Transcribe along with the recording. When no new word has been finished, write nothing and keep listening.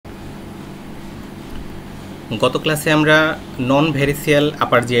গত ক্লাসে আমরা নন ভেরিসিয়াল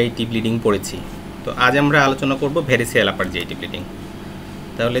আপার জিআইটি ব্লিডিং পড়েছি। তো আজ আমরা আলোচনা করব ভেরিসিয়াল আপার জিআইটি ব্লিডিং।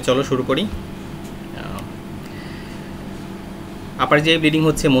 তাহলে চলো শুরু করি। আপার জিআই ব্লিডিং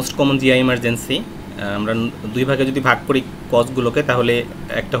হচ্ছে মোস্ট কমন জিআই ইমার্জেন্সি। আমরা দুই ভাগে যদি ভাগ করি কজগুলোকে, তাহলে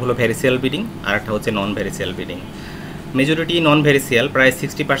একটা হলো ভেরিসিয়াল ব্লিডিং আর একটা হচ্ছে নন ভেরিসিয়াল ব্লিডিং। মেজরিটি নন ভেরিসিয়াল, প্রায়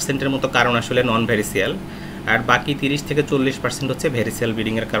 60%-এর মতো কারণ আসলে নন ভেরিসিয়াল, আর বাকি 30-40% হচ্ছে ভেরিসিয়াল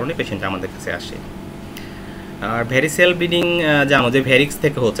ব্লিডিংয়ের কারণে পেশেন্ট আমাদের কাছে আসে। আর ভেরিসিয়াল ব্লিডিং জানো যে ভ্যারিক্স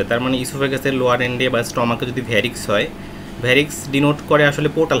থেকে হচ্ছে, তার মানে ইসোফেগাসের লোয়ার এন্ডে বা স্টমাকে যদি ভ্যারিক্স হয়, ভ্যারিক্স ডিনোট করে আসলে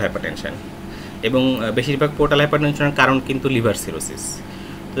পোর্টাল হাইপারটেনশন, এবং বেশিরভাগ পোর্টাল হাইপারটেনশনের কারণ কিন্তু লিভার সিরোসিস।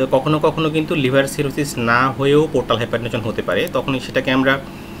 তো কখনো কখনো কিন্তু লিভার সিরোসিস না হয়েও পোর্টাল হাইপারটেনশন হতে পারে, তখন সেটাকে আমরা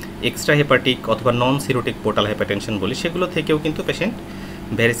এক্সট্রা হেপাটিক অথবা নন সিরোটিক পোর্টাল হাইপারটেনশন বলি। সেগুলো থেকেও কিন্তু পেশেন্ট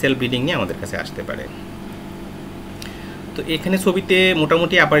ভেরিসিয়াল ব্লিডিং নিয়ে আমাদের কাছে আসতে পারে। তো এখানে ছবিতে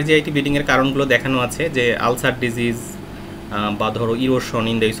মোটামুটি আপার জিআইটি ব্লিডিংয়ের কারণগুলো দেখানো আছে, যে আলসার ডিজিজ বা ধরো erosion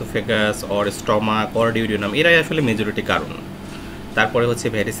in the oesophagus or stomach or ডিউডিনাম, এরাই আসলে মেজরিটি কারণ। তারপরে হচ্ছে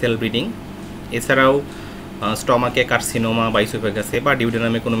ভেরিসিয়াল ব্লিডিং, এছাড়াও স্টমাকে কার্সিনোমা বা ইসোফেগাসে বা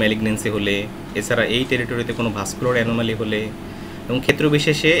ডিউডিনামে কোনো ম্যালিগনেন্সি হলে, এছাড়া এই টেরিটরিতে কোনো ভাস্কুলার অ্যানোমালি হলে, এবং ক্ষেত্র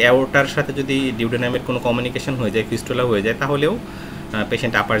বিশেষে অ্যাওর্টার সাথে যদি ডিউডিনামের কোনো কমিউনিকেশন হয়ে যায়, ফিস্টুলা হয়ে যায়, তাহলেও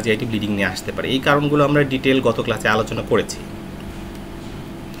পেশেন্ট আপার জিআইটি ব্লিডিং নিয়ে আসতে পারে। এই কারণগুলো আমরা ডিটেল গত ক্লাসে আলোচনা করেছি।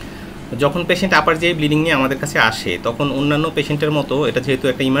 যখন পেশেন্ট আপার জিআই ব্লিডিং নিয়ে আমাদের কাছে আসে, তখন অন্যান্য পেশেন্টের মতো এটা যেহেতু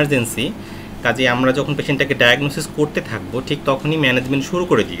একটা ইমার্জেন্সি, কাজে আমরা যখন পেশেন্টটাকে ডায়াগনোসিস করতে থাকবো, ঠিক তখনই ম্যানেজমেন্ট শুরু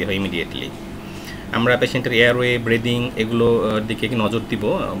করে দিতে হয় ইমিডিয়েটলি। আমরা পেশেন্টের এয়ারওয়ে, ব্রিদিং এগুলো দিকে নজর দিব,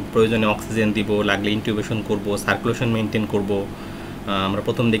 প্রয়োজনে অক্সিজেন দিব, লাগলে ইনটিউবেশন করব, সার্কুলেশন মেনটেন করব। আমরা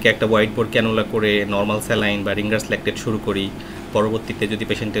প্রথম দিকে একটা হোয়াইট বোর্ড ক্যানুলা করে নর্মাল স্যালাইন বা রিঙ্গার্স ল্যাকটেট শুরু করি। পরবর্তীতে যদি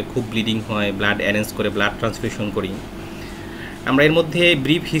পেশেন্টের খুব ব্লিডিং হয়, ব্লাড অ্যারেঞ্জ করে ব্লাড ট্রান্সফিউশন করি। আমরা এর মধ্যে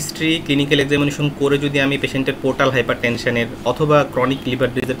ব্রিফ হিস্ট্রি, ক্লিনিক্যাল এক্সামিনেশন করে যদি আমি পেশেন্টের পোর্টাল হাইপারটেনশনের অথবা ক্রনিক লিভার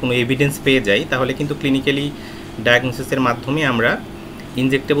ডিজিজের কোনো এভিডেন্স পেয়ে যাই, তাহলে কিন্তু ক্লিনিক্যালি ডায়াগনোসিসের মাধ্যমে আমরা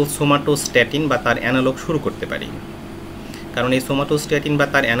ইনজেক্টেবল সোমাটোস্ট্যাটিন বা তার অ্যানালগ শুরু করতে পারি। কারণ এই সোমাটোস্ট্যাটিন বা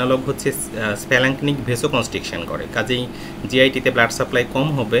তার অ্যানালগ হচ্ছে স্প্যালাঙ্কনিক ভেসোকনস্ট্রিকশন করে, কাজেই জিআইটিতে ব্লাড সাপ্লাই কম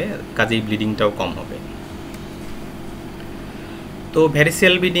হবে, কাজেই ব্লিডিংটাও কম হবে। তো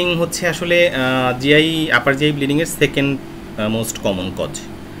ভেরিসিয়াল ব্লিডিং হচ্ছে আসলে আপার GI ব্লিডিংয়ের second most common cause.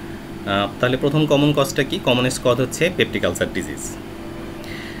 তাহলে প্রথম কমন কজটা কি? কমনেস্ট কজ হচ্ছে পেপটিক আলসার ডিজিজ।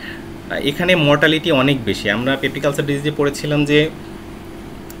 এখানে মর্টালিটি অনেক বেশি। আমরা পেপটিক আলসার ডিজিজে পড়েছিলাম যে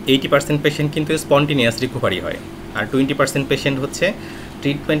 80% পেশেন্ট কিন্তু স্পন্টিনিয়াস রিকভারি হয়, আর 20% পেশেন্ট হচ্ছে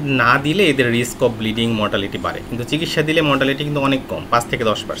ট্রিটমেন্ট না দিলে এদের রিস্ক অফ ব্লিডিং, মর্টালিটি বাড়ে। কিন্তু চিকিৎসা দিলে মর্টালিটি কিন্তু অনেক কম,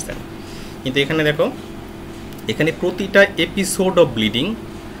 5-10%। কিন্তু এখানে দেখো, এখানে প্রতিটা episode of bleeding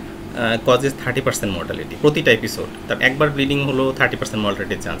causes 30% mortality. প্রতিটা এপিসোড, তার একবার ব্লিডিং হলো 30%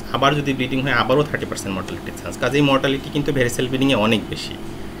 মর্টালিটির চান্স, আবার যদি ব্লিডিং হয় আবারও 30% মর্টালিটির চান্স। কাজেই মর্টালিটি কিন্তু ভেরিসিয়াল ব্লিডিংয়ে অনেক বেশি।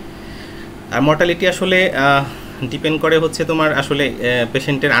 আর মর্টালিটি আসলে ডিপেন্ড করে হচ্ছে তোমার আসলে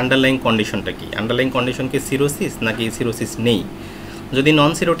পেশেন্টের আন্ডারলাইং কন্ডিশনটা কি। আন্ডারলাইং কন্ডিশন কি সিরোসিস নাকি সিরোসিস নেই? যদি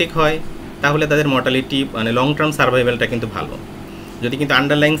নন সিরোটিক হয় তাহলে তাদের মর্টালিটি মানে লং টার্ম সার্ভাইভালটা কিন্তু ভালো। যদি কিন্তু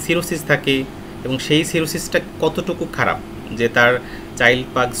আন্ডারলাইং সিরোসিস থাকে, এবং সেই সিরোসিসটা কতটুকু খারাপ, যে তার চাইল্ড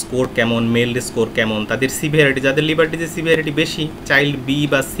পাগ স্কোর কেমন, মেল স্কোর কেমন, তাদের সিভিয়ারিটি, যাদের লিভার ডিজিজ সিভিয়ারিটি বেশি, চাইল্ড বি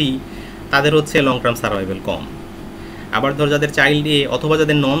বা সি, তাদের হচ্ছে লং টার্ম সার্ভাইভাল কম। আবার ধর যাদের চাইল্ড এ অথবা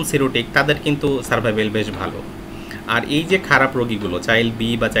যাদের নন সিরোটিক, তাদের কিন্তু সার্ভাইভাল বেশ ভালো। আর এই যে খারাপ রোগীগুলো, চাইল্ড বি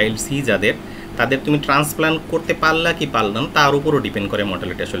বা চাইল্ড সি যাদের, তাদের তুমি ট্রান্সপ্লান্ট করতে পারলা কি পারলাম, তার উপরও ডিপেন্ড করে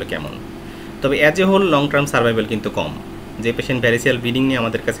মর্টালিটি আসলে কেমন। তবে as a whole long term survival কিন্তু কম। যে পেশেন্ট ভেরিসিয়াল ব্লিডিং নিয়ে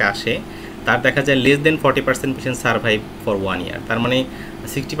আমাদের কাছে আসে, তার দেখা যায় less than 40% patient survive for 1 ইয়ার। তার মানে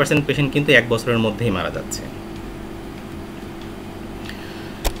 60% পেশেন্ট কিন্তু 1 বছরের মধ্যেই মারা যাচ্ছে।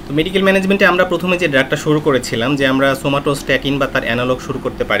 তো মেডিকেল ম্যানেজমেন্টে আমরা প্রথমে যে ড্রাগটা শুরু করেছিলাম, যে আমরা সোমাটোস্ট্যাটিন বা তার অ্যানালগ শুরু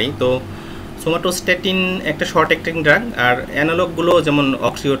করতে পারি। তো সোমাটোস্ট্যাটিন একটা শর্ট অ্যাক্টিং ড্রাগ, আর অ্যানালগগুলো যেমন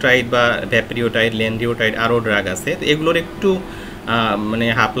অক্সিওটাইড বা ভ্যাপরিওটাইড, ল্যান্ডিওটাইড, আরও ড্রাগ আছে। তো এগুলোর একটু মানে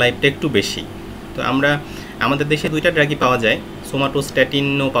হাফ লাইফটা একটু বেশি। তো আমাদের দেশে 2টা ড্রাগই পাওয়া যায়,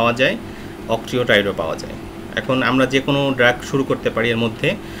 সোমাটোস্ট্যাটিনও পাওয়া যায়, অক্সিওটাইডও পাওয়া যায়। এখন আমরা যে কোনো ড্রাগ শুরু করতে পারি। এর মধ্যে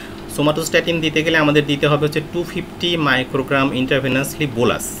সোমাটোস্ট্যাটিন দিতে গেলে আমাদের দিতে হবে হচ্ছে 250 মাইক্রোগ্রাম ইন্টারভেনাসলি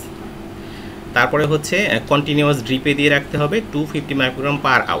বোলাস। তারপরে হচ্ছে কন্টিনিউয়াস ড্রিপে দিয়ে রাখতে হবে 250 মাইক্রোগ্রাম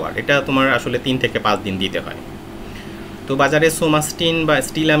পার আওয়ার। এটা তোমার আসলে 3 থেকে 5 দিন দিতে হয়। তো বাজারে সোমাস্টিন বা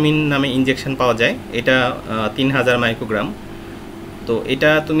স্টিলামিন নামে ইনজেকশন পাওয়া যায়, এটা 3000 মাইক্রোগ্রাম। তো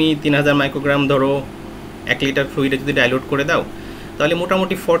এটা তুমি 3000 মাইক্রোগ্রাম ধরো 1 লিটার ফ্লুইডে যদি ডাইলুট করে দাও, তাহলে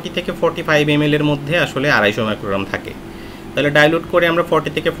মোটামুটি 40-45 ml এর মধ্যে আসলে 250 মাইক্রোগ্রাম থাকে। তাহলে ডাইলুট করে আমরা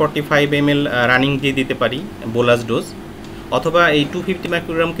 40-45 ml রানিং দিয়ে দিতে পারি বোলাস ডোজ। অথবা এই 250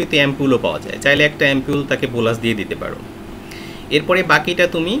 মাইক্রোগ্রাম কিন্তু অ্যাম্পুলও পাওয়া যায়, চাইলে একটা অ্যাম্পুল তাকে বোলাস দিয়ে দিতে পারো। এরপরে বাকিটা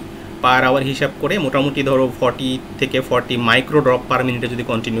তুমি পার আওয়ার হিসাব করে মোটামুটি ধরো 40 থেকে 40 মাইক্রো ড্রপ পার মিনিটে যদি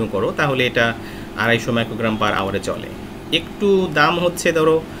কন্টিনিউ করো তাহলে এটা 250 মাইক্রোগ্রাম পার আওয়ারে চলে। একটু দাম হচ্ছে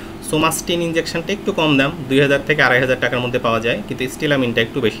ধরো সোমাস্টিন ইঞ্জেকশনটা একটু কম দাম, 2000 থেকে 2500 টাকার মধ্যে পাওয়া যায়, কিন্তু স্টিলামিনটা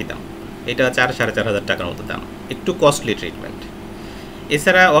একটু বেশি দাম, এটা 4-4.5 টাকার মতো দাম, একটু কস্টলি ট্রিটমেন্ট।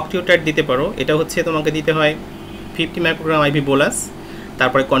 এছাড়া অক্টিওটাইড দিতে পারো, এটা হচ্ছে তোমাকে দিতে হয় 50 মাইক্রোগ্রাম আইভি বোলাস,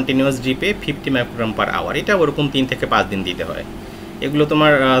 তারপরে কন্টিনিউয়াস ড্রিপে 50 মাইক্রোগ্রাম পার আওয়ার, এটা ওরকম 3 থেকে 5 দিন দিতে হয়। এগুলো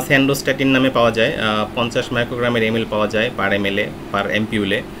তোমার স্যান্ডোস্ট্যাটিন নামে পাওয়া যায়, 50 মাইক্রোগ্রামের এমএল পাওয়া যায় পার এমএলএ, পার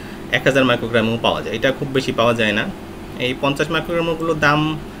এমপিউলে 1000 মাইক্রোগ্রামও পাওয়া যায়, এটা খুব বেশি পাওয়া যায় না। এই 50 মাইক্রোগ্রামগুলোর দাম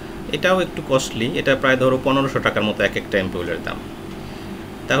এটাও একটু কস্টলি, এটা প্রায় ধরো 1500 টাকার মতো এক একটা এমপিউলের দাম।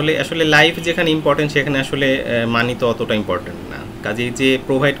 তাহলে আসলে লাইফ যেখানে ইম্পর্টেন্ট সেখানে আসলে মানি তো অতটা ইম্পর্টেন্ট না, কাজেই যে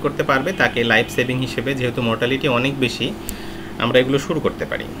প্রোভাইড করতে পারবে তাকে লাইফ সেভিং হিসেবে, যেহেতু মর্টালিটি অনেক বেশি, আমরা এগুলো শুরু করতে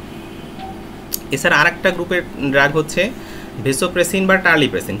পারি। এছাড়া আরেকটা গ্রুপের ড্রাগ হচ্ছে ভেসোপ্রেসিন বা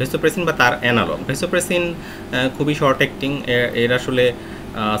টার্লিপ্রেসিন, ভেসোপ্রেসিন বা তার অ্যানালগ। ভেসোপ্রেসিন খুবই শর্ট অ্যাক্টিং, এর আসলে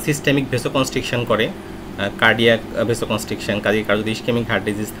সিস্টেমিক ভেসোকনস্ট্রিকশন করে, কার্ডিয়াক ভেসোকনস্ট্রিকশন, কাজেই কারো যদি ইসকেমিক হার্ট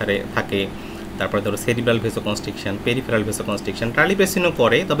ডিজিজ থাকে, তারপরে ধরো সেরিব্রাল ভেসোকনস্ট্রিকশন, পেরিফেরাল ভেসোকনস্ট্রিকশন, টার্লিপ্রেসিনও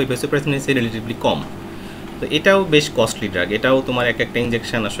করে, তবে ভেসোপ্রেসিনের চেয়ে রিলেটিভলি কম। তো এটাও বেশ কস্টলি ড্রাগ, এটাও তোমার এক একটা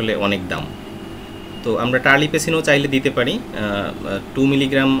ইঞ্জেকশন আসলে অনেক দাম। তো আমরা টার্লিপ্রেসিনও চাইলে দিতে পারি 2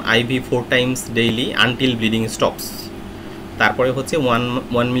 milligram ivy 4 Times daily until bleeding stops, তারপরে হচ্ছে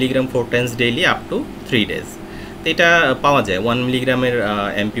 1 milligram 4 Times daily up to 3 days. তো এটা পাওয়া যায় 1 মিলিগ্রামের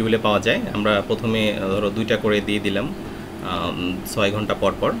এমপিউলে পাওয়া যায়। আমরা প্রথমে ধরো 2টা করে দিয়ে দিলাম 6 ঘন্টা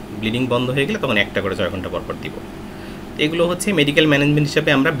পর পর, ব্লিডিং বন্ধ হয়ে গেলে তখন 1টা করে 6 ঘন্টা পর পর দিব। এগুলো হচ্ছে মেডিকেল ম্যানেজমেন্ট হিসাবে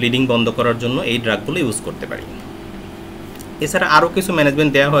আমরা ব্লিডিং বন্ধ করার জন্য এই ড্রাগগুলো ইউজ করতে পারি। এছাড়া আরও কিছু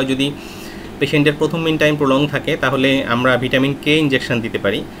ম্যানেজমেন্ট দেওয়া হয়, যদি পেশেন্টের প্রথম মিন টাইম প্রলং থাকে তাহলে আমরা ভিটামিন কে ইঞ্জেকশন দিতে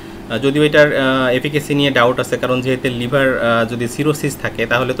পারি, যদিও এটার এফিকেসি নিয়ে ডাউট আছে, কারণ যেহেতু লিভার যদি সিরোসিস থাকে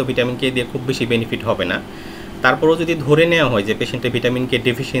তাহলে তো ভিটামিন কে দিয়ে খুব বেশি বেনিফিট হবে না। তারপরেও যদি ধরে নেওয়া হয় যে পেশেন্টের ভিটামিন কে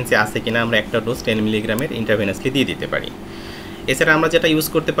ডেফিসিয়েন্সি আছে কিনা, আমরা একটা ডোজ 10 মিলিগ্রামের ইন্টারভেনাসলি দিয়ে দিতে পারি। এছাড়া আমরা যেটা ইউজ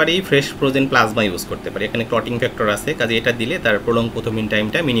করতে পারি ফ্রেশ ফ্রোজেন প্লাজমা ইউজ করতে পারি, এখানে ক্লটিং ফ্যাক্টর আছে, কাজে এটা দিলে তার প্রলং প্রথম মিন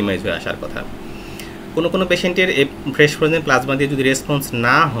টাইমটা মিনিমাইজ হয়ে আসার কথা। কোনো পেশেন্টের ফ্রেশ ফ্রোজেন প্লাজমা দিয়ে যদি রেসপন্স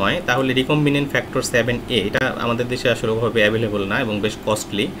না হয় তাহলে রিকম্বিনেন্ট ফ্যাক্টর 7A, এটা আমাদের দেশে আসলে ওভাবে অ্যাভেলেবল না এবং বেশ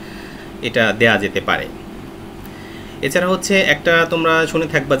কস্টলি, এটা দেয়া যেতে পারে। এছাড়া হচ্ছে একটা তোমরা শুনে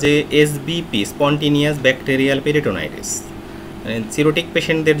থাকবা যে SBP, spontaneous bacterial peritonitis, cirrhotic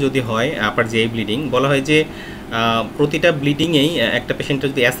পেশেন্টদের যদি হয় আপার জিআই ব্লিডিং, বলা হয় যে প্রতিটা ব্লিডিংয়েই একটা পেশেন্টের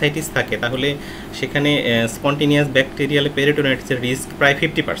যদি অ্যাসাইটিস থাকে তাহলে সেখানে স্পন্টিনিয়াস ব্যাকটেরিয়াল পেরিটোনাইটিসের রিস্ক প্রায়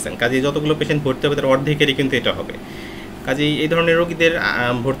 50%, কাজেই যতগুলো পেশেন্ট ভর্তি হবে তার অর্ধেকেরই কিন্তু এটা হবে। কাজেই এই ধরনের রোগীদের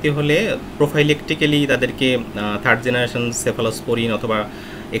ভর্তি হলে প্রোফাইলেকটিক্যালি তাদেরকে 3rd জেনারেশন সেফালোস্পোরিন অথবা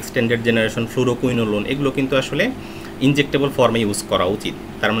এক্সটেন্ডেড জেনারেশন ফ্লুরোকুইনোলোন এগুলো কিন্তু আসলে ইনজেক্টেবল ফর্মে ইউজ করা উচিত।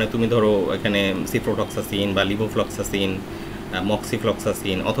 তার মানে তুমি ধরো এখানে সিপ্রোফ্লক্সাসিন বা লিভোফ্লক্সাসিন,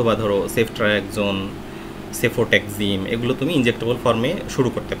 মক্সিফ্লক্সাসিন অথবা ধরো সেফট্রায়াক্সোন, সেফোট্যাক্সিম, এগুলো তুমি ইনজেক্টেবল ফর্মে শুরু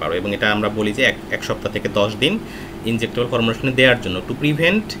করতে পারো, এবং এটা আমরা বলি যে 1 সপ্তাহ থেকে 10 দিন ইনজেক্টেবল ফর্মুলেশনে দেওয়ার জন্য, to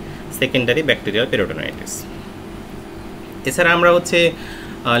prevent secondary bacterial peritonitis. এছাড়া আমরা হচ্ছে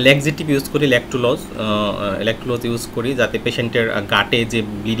ল্যাক্সেটিভ ইউজ করি, ল্যাক্টোলোজ ইউজ করি, যাতে পেশেন্টের গাটে যে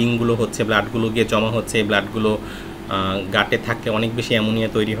ব্লিডিংগুলো হচ্ছে, ব্লাডগুলো গিয়ে জমা হচ্ছে, এই ব্লাডগুলো গাটে থাকলে অনেক বেশি অ্যামোনিয়া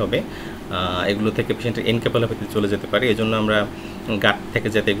তৈরি হবে, এগুলো থেকে পেশেন্টের এনকেফালোপ্যাথি চলে যেতে পারে। এজন্য আমরা গাট থেকে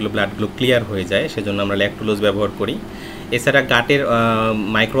যাতে এগুলো ব্লাডগুলো ক্লিয়ার হয়ে যায় সেজন্য আমরা ল্যাক্টোলোজ ব্যবহার করি। এছাড়া গাটের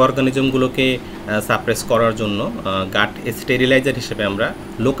মাইক্রো অর্গানিজমগুলোকে সাপ্রেস করার জন্য গাট স্টেরিলাইজার হিসেবে আমরা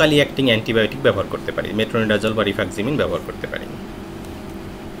লোকালি অ্যাক্টিং অ্যান্টিবায়োটিক ব্যবহার করতে পারি, মেট্রোনিডাজল বা রিফ্যাক্সিমিন ব্যবহার করতে পারি।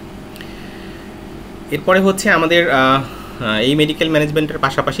 এরপরে হচ্ছে আমাদের এই মেডিকেল ম্যানেজমেন্টের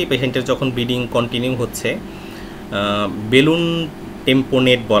পাশাপাশি পেশেন্টের যখন ব্লিডিং কন্টিনিউ হচ্ছে, বেলুন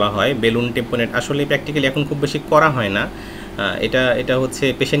টেম্পোনেট বলা হয়। বেলুন টেম্পোনেট আসলে প্র্যাকটিক্যালি এখন খুব বেশি করা হয় না, এটা হচ্ছে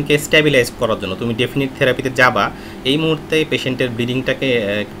পেশেন্টকে স্ট্যাবিলাইজ করার জন্য। তুমি ডেফিনিট থেরাপিতে যাবা, এই মুহূর্তে পেশেন্টের ব্লিডিংটাকে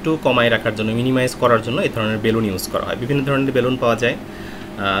একটু কমায় রাখার জন্য, মিনিমাইজ করার জন্য এই ধরনের বেলুন ইউজ করা হয়। বিভিন্ন ধরনের বেলুন পাওয়া যায়,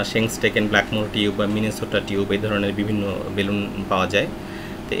 শেংস্টেকেন ব্ল্যাকমোর টিউব বা মিনেসোটা টিউব, এই ধরনের বিভিন্ন বেলুন পাওয়া যায়।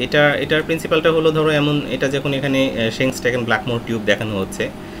 তো এটার প্রিন্সিপালটা হলো ধরো এমন, এটা যখন এখানে শেংস্টেকেন ব্ল্যাকমোর টিউব দেখানো হচ্ছে,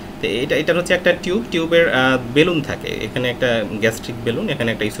 তো এটার হচ্ছে একটা টিউবের বেলুন থাকে, এখানে একটা গ্যাস্ট্রিক বেলুন, এখানে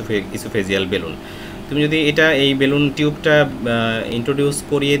একটা ইসোফেজিয়াল বেলুন। তুমি যদি এই বেলুন টিউবটা ইন্ট্রোডিউস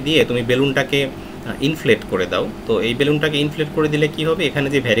করিয়ে দিয়ে তুমি বেলুনটাকে ইনফ্লেট করে দাও, তো এই বেলুনটাকে ইনফ্লেট করে দিলে কি হবে, এখানে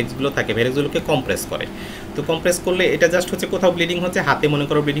যে ভ্যারিক্সগুলো থাকে ভ্যারিক্সগুলোকে কম্প্রেস করে। তো কম্প্রেস করলে এটা জাস্ট হচ্ছে কোথাও ব্লিডিং হচ্ছে, হাতে মনে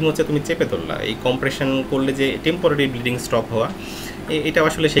করো ব্লিডিং হচ্ছে, তুমি চেপে ধরলা, এই কম্প্রেশন করলে যে টেম্পোরারি ব্লিডিং স্টপ হওয়া, এটা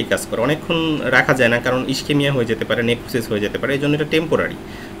আসলে সেই কাজ করে, অনেকক্ষণ রাখা যায় না, কারণ ইস্কেমিয়া হয়ে যেতে পারে, নেক্রোসিস হয়ে যেতে পারে, এই জন্য এটা টেম্পোরারি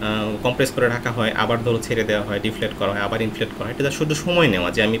কম্প্রেস করে রাখা হয়, আবার ধরো ছেড়ে দেওয়া হয়, ডিফ্লেট করা হয়, আবার ইনফ্লেট করা হয়। এটা শুধু সময় নেওয়া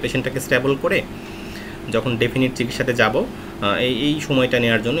যে আমি পেশেন্টটাকে স্টেবল করে যখন ডেফিনিট চিকিৎসাতে যাব এই সময়টা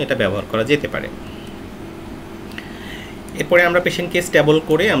নেওয়ার জন্য এটা ব্যবহার করা যেতে পারে। এরপরে আমরা পেশেন্টকে স্টেবল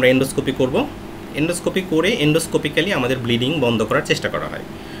করে আমরা এন্ডোস্কোপি করব। এন্ডোস্কোপি করে এন্ডোস্কোপিক্যালি আমাদের ব্লিডিং বন্ধ করার চেষ্টা করা হয়।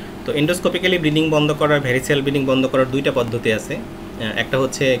 তো এন্ডোস্কোপিক্যালি ব্লিডিং বন্ধ করার, ভ্যারিসিয়াল ব্লিডিং বন্ধ করার দুইটা পদ্ধতি আছে। একটা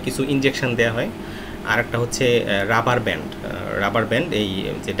হচ্ছে কিছু ইনজেকশন দেওয়া হয়, আর একটা হচ্ছে রাবার ব্যান্ড। এই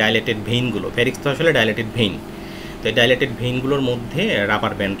যে ডাইলেটেড ভেইনগুলো, ভ্যারিক্স তো আসলে ডাইলেটেড ভেইন, তো এই ডাইলেটেড ভেইনগুলোর মধ্যে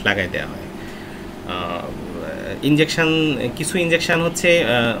রাবার ব্যান্ড লাগাই দেওয়া হয়। কিছু ইনজেকশান হচ্ছে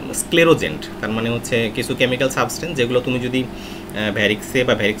স্ক্লেরোজেন্ট, তার মানে হচ্ছে কিছু কেমিক্যাল সাবস্টেন্স যেগুলো তুমি যদি ভ্যারিক্সে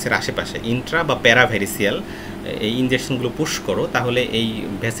বা ভ্যারিক্সের আশেপাশে ইন্ট্রা বা প্যারাভ্যারিসিয়াল এই ইনজেকশনগুলো পুশ করো, তাহলে এই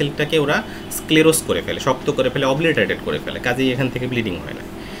ভেসেলটাকে ওরা স্ক্লেরোস করে ফেলে, শক্ত করে ফেলে, অবলিটারেটেড করে ফেলে, কাজেই এখান থেকে ব্লিডিং হয় না।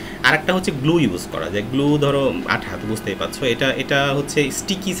 আর একটা হচ্ছে গ্লু ইউজ করা যায়। গ্লু ধরো আঠা, বুঝতেই পারছো, এটা হচ্ছে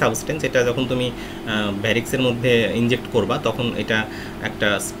স্টিকি সাবস্টেন্স। এটা যখন তুমি ভ্যারিক্সের মধ্যে ইনজেক্ট করবা তখন এটা একটা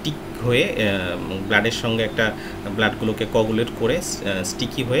স্টিক হয়ে ব্লাডের সঙ্গে ব্লাডগুলোকে কগুলেট করে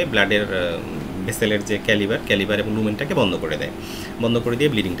স্টিকি হয়ে ব্লাডের ভেসেলের যে ক্যালিবার এবং লুমেনটাকে বন্ধ করে দেয়, বন্ধ করে দিয়ে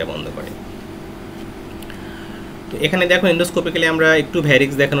ব্লিডিংটা বন্ধ করে। তো এখানে দেখো এন্ডোস্কোপিক্যালি আমরা একটু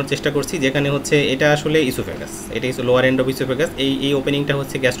ভ্যারিক্স দেখানোর চেষ্টা করছি, যেখানে হচ্ছে এটা আসলে ইসোফেগাস, এটা লোয়ার এন্ড অফ ইসোফেগাস। এই ওপেনিংটা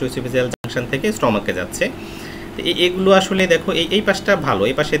হচ্ছে গ্যাস্ট্রোইসোফেজিয়াল জাংশন থেকে স্টমাকে যাচ্ছে। তো এগুলো আসলে দেখো এই পাশটা ভালো,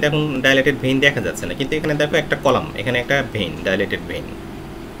 এই পাশে দেখুন ডাইলেটেড ভেইন দেখা যাচ্ছে না, কিন্তু এখানে দেখো একটা কলাম, এখানে একটা ভেইন, ডাইলেটেড ভেইন।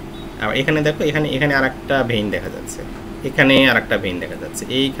 আর এখানে দেখো এখানে আর একটা ভেইন দেখা যাচ্ছে, এখানে আর একটা ভেইন দেখা যাচ্ছে,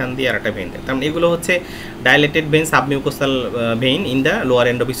 এইখান দিয়ে আর একটা ভেইন দেখা, তার মানে এগুলো হচ্ছে dilated vein, submucosal vein in the lower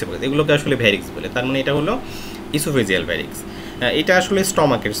end of oesophagus. এগুলোকে আসলে ভ্যারিক্স বলে, তার মানে এটা হলো ইসোফেজিয়াল ভ্যারিক্স। এটা আসলে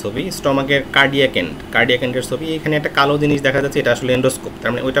স্টমাকের ছবি, স্টমাকের কার্ডিয়াক এন্ডের ছবি। এখানে একটা কালো জিনিস দেখা যাচ্ছে, এটা আসলে এন্ডোস্কোপ, তার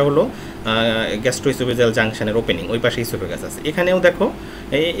মানে ওইটা হলো গ্যাস্ট্রোইসোফেজিয়াল জাংশনের ওপেনিং, ওই পাশে ইসোফেগাস আছে। এখানেও দেখো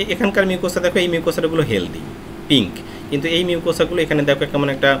এখানকার মিউকোসা, দেখো এই মিউকোসাগুলো হেলদি পিঙ্ক, কিন্তু এই মিউকোসাগুলো এখানে দেখো কেমন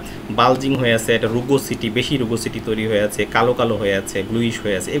একটা বালজিং হয়ে আছে, একটা রুগোসিটি, বেশি রুগোসিটি তৈরি হয়ে আছে, কালো কালো হয়ে আছে, ব্লুইশ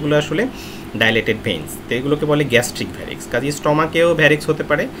হয়ে আছে, এগুলো আসলে ডাইলেটেড ভেইনস। তো এগুলোকে বলে গ্যাস্ট্রিক ভ্যারিক্স। কাজে স্টমাকেও ভ্যারিক্স হতে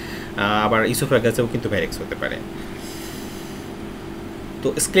পারে, আবার ইসোফেগাসেও কিন্তু ভ্যারিক্স হতে পারে। তো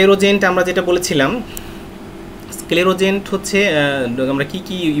স্ক্লেরোজেন্ট আমরা যেটা বলেছিলাম, স্ক্লেরোজেন্ট হচ্ছে আমরা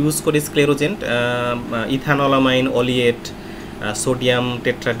কি ইউজ করি স্ক্লেরোজেন্ট, ইথানলামাইন, অলিয়েট, সোডিয়াম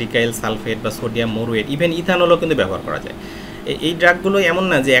টেট্রাডিকাইল সালফেট বা সোডিয়াম মোরুয়েট, ইভেন ইথানলও কিন্তু ব্যবহার করা যায়। এই ড্রাগগুলো এমন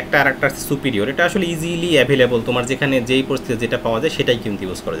না যে একটা আর একটা সুপিরিয়র, এটা আসলে ইজিলি অ্যাভেলেবল, তোমার যেখানে যেই পরিস্থিতি যেটা পাওয়া যায় সেটাই কিন্তু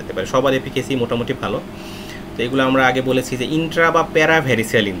ইউজ করা যেতে পারে, সবার এফিকেসি মোটামুটি ভালো। তো এগুলো আমরা আগে বলেছি যে ইন্ট্রা বা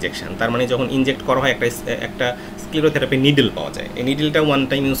প্যারাভ্যারিসিয়াল ইনজেকশন, তার মানে যখন ইনজেক্ট করা হয় একটা স্ক্লেরোথেরাপি নিডল পাওয়া যায়, এই নিডলটা ওয়ান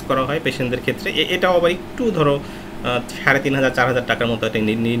টাইম ইউজ করা হয় পেশেন্টদের ক্ষেত্রে। এটাও আবার একটু ধরো 3500-4000 টাকার মতো একটা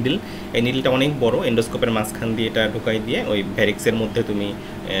নিডল। এই নিডলটা অনেক বড়, এন্ডোস্কোপের মাঝখান দিয়ে এটা ঢুকাই দিয়ে ওই ভ্যারিক্সের মধ্যে তুমি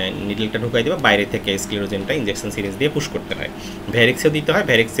নিডলটা ঢুকাই দেবে, বাইরে থেকে স্ক্লেরোজেনটা ইনজেকশন সিরিজ দিয়ে পুশ করতে হয়। ভ্যারিক্সেও দিতে হয়,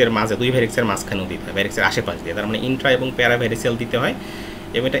 ভ্যারিক্সের মাঝে, দুই ভ্যারিক্সের মাঝখানেও দিতে হয়, ভ্যারিক্সের আশেপাশ দিয়ে, তার মানে ইন্ট্রা এবং প্যারাভ্যারিসিয়াল দিতে হয়।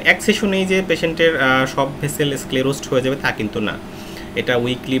 এবং এটা এক সেশনেই যে পেশেন্টের সব ভেসেল স্ক্লেরোসড হয়ে যাবে তা কিন্তু না, এটা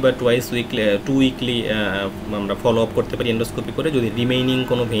উইকলি বা টু উইকলি আমরা ফলো আপ করতে পারি এন্ডোস্কোপি করে, যদি রিমেইনিং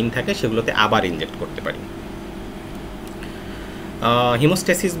কোনো ভেইন থাকে সেগুলোতে আবার ইনজেক্ট করতে পারি।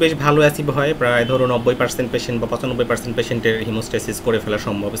 হিমোস্টেসিস বেশ ভালো অ্যাচিভ হয়, প্রায় ধরো 90% পেশেন্ট বা 95% পেশেন্টের হিমোস্টেসিস করে ফেলা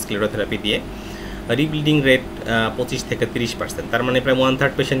সম্ভব স্ক্লেরোথেরাপি দিয়ে। রিব্লিডিং রেট 25 থেকে 30%, তার মানে প্রায়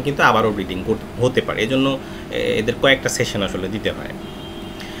 1/3 পেশেন্ট কিন্তু আবারও ব্লিডিং হতে পারে, এজন্য এদের কয়েকটা সেশন আসলে দিতে হয়।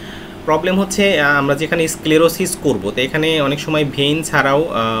 প্রবলেম হচ্ছে আমরা যেখানে স্ক্লেরোসিস করব, তো এখানে অনেক সময় ভেইন ছাড়াও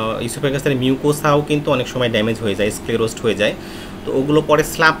ইসোফেগাসের মিউকোসাও কিন্তু অনেক সময় ড্যামেজ হয়ে যায়, স্ক্লেরোসড হয়ে যায়। তো ওগুলো পরে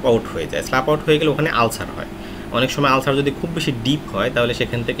স্ল্যাপ আউট হয়ে যায়, স্ল্যাপ আউট হয়ে গেলে ওখানে আলসার হয়। অনেক সময় আলসার যদি খুব বেশি ডিপ হয় তাহলে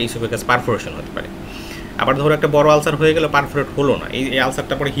সেখান থেকে ইসোফেগাস পারফোরেশন হতে পারে। আবার ধরো একটা বড় আলসার হয়ে গেলে পারফোরেট হলো না, এই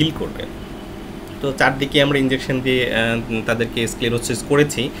আলসারটা পরে হিল করবে। তো চারদিকে আমরা ইনজেকশন দিয়ে তাদেরকে স্ক্লেরোসিস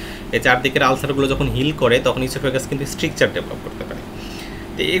করেছি, এই চারদিকের আলসারগুলো যখন হিল করে তখন ইসোফেগাস কিন্তু স্ট্রিকচার ডেভেলপ করতে পারে।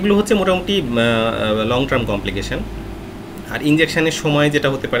 তো এগুলো হচ্ছে মোটামুটি লং টার্ম কমপ্লিকেশন। আর ইনজেকশনের সময় যেটা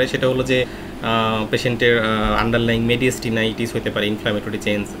হতে পারে সেটা হলো যে পেশেন্টের আন্ডারলাইং মেডিয়েস্টিনাইটিস হতে পারে, ইনফ্লামেটরি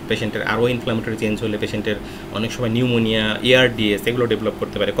চেঞ্জ, পেশেন্টের আরও ইনফ্লামেটরি চেঞ্জ হলে পেশেন্টের অনেক সময় নিউমোনিয়া, এআরডিএস এগুলো ডেভেলপ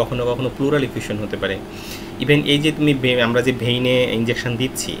করতে পারে, কখনো কখনো প্লুরাল ইফিউশন হতে পারে। ইভেন এই যে আমরা যে ভেইনে ইনজেকশন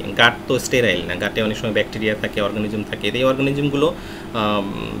দিচ্ছি, গাট তো স্টেরাইল না, গাটে অনেক সময় ব্যাকটেরিয়া থাকে, অর্গানিজম থাকে, এই অর্গানিজমগুলো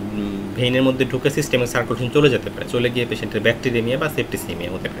ভেইনের মধ্যে ঢুকে সিস্টেমের সার্কুলেশন চলে যেতে পারে, চলে গিয়ে পেশেন্টের ব্যাকটেরিয়ামিয়া বা সেপ্টিসিমিয়া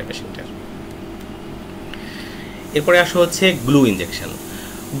হতে পারে পেশেন্টের। এরপরে আসা হচ্ছে গ্লু ইনজেকশন।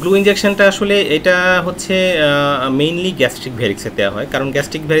 গ্লু ইনজেকশনটা আসলে এটা হচ্ছে মেইনলি গ্যাস্ট্রিক ভ্যারিক্সে দেওয়া হয়, কারণ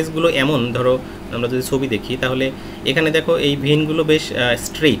গ্যাস্ট্রিক ভ্যারিক্সগুলো এমন ধরো আমরা যদি ছবি দেখি তাহলে এখানে দেখো এই ভেইনগুলো বেশ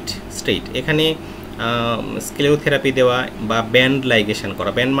স্ট্রেইট। এখানে স্ক্লেরোথেরাপি দেওয়া বা ব্যান্ড লাইগেশন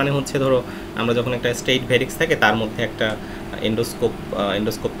করা, ব্যান্ড মানে হচ্ছে ধরো আমরা যখন একটা স্ট্রেইট ভেরিক্স থাকে তার মধ্যে একটা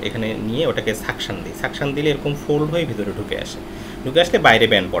এন্ডোস্কোপ এখানে নিয়ে ওটাকে সাকশান দিলে এরকম ফোল্ড হয়ে ভিতরে ঢুকে আসলে বাইরে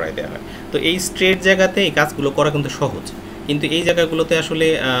ব্যান্ড পরায় দেওয়া হয়। তো এই স্ট্রেট জায়গাতে এই কাজগুলো করা কিন্তু সহজ, কিন্তু এই জায়গাগুলোতে আসলে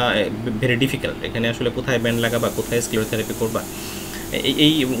ভেরি ডিফিকাল্ট। এখানে আসলে কোথায় ব্যান্ড লাগাবা, কোথায় স্ক্লেরোথেরাপি করবা,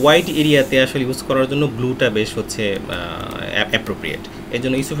 এই ওয়াইড এরিয়াতে আসলে ইউজ করার জন্য গ্লুটা বেশ হচ্ছে অ্যাপ্রোপ্রিয়েট। এই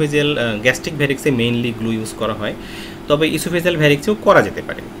জন্য oesophageal gastric ভ্যারিক্সে mainly glue use করা হয়, তবে ইসোফেজিয়াল ভ্যারিক্সেও করা যেতে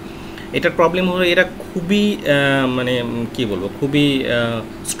পারে। এটার প্রবলেম হলো এরা খুবই মানে কী বলবো, খুবই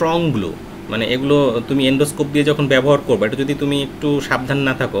স্ট্রং গ্লু। মানে এগুলো তুমি এন্ডোস্কোপ দিয়ে যখন ব্যবহার করবে, এটা যদি তুমি একটু সাবধান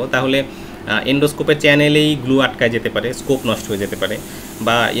না থাকো তাহলে এন্ডোস্কোপের চ্যানেলেই গ্লু আটকায় যেতে পারে, স্কোপ নষ্ট হয়ে যেতে পারে।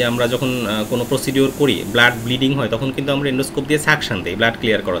 বা আমরা যখন কোনো প্রসিডিওর করি, ব্লাড ব্লিডিং হয়, তখন কিন্তু আমরা এন্ডোস্কোপ দিয়ে সাকশান দিই ব্লাড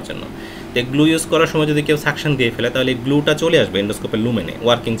ক্লিয়ার করার জন্য। তো গ্লু ইউজ করার সময় যদি কেউ সাকশান দিয়ে ফেলে তাহলে গ্লুটা চলে আসবে এন্ডোস্কোপের লুমেনে,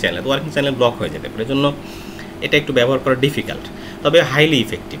 ওয়ার্কিং চ্যানেল ব্লক হয়ে যেতে পারে। জন্য এটা একটু ব্যবহার করা ডিফিকাল্ট, তবে হাইলি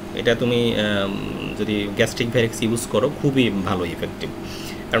ইফেক্টিভ। এটা তুমি যদি গ্যাস্ট্রিক ভ্যারিক্স ইউজ করো খুবই ভালো ইফেক্টিভ,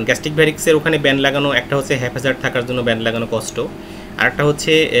 কারণ গ্যাস্ট্রিক ভ্যারিক্সের ওখানে ব্যান্ড লাগানো, একটা হচ্ছে হ্যাফাজার্ড থাকার জন্য ব্যান্ড লাগানো কষ্ট, আর একটা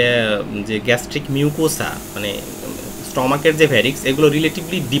হচ্ছে যে গ্যাস্ট্রিক মিউকোসা, মানে স্টমাকের যে ভ্যারিক্স এগুলো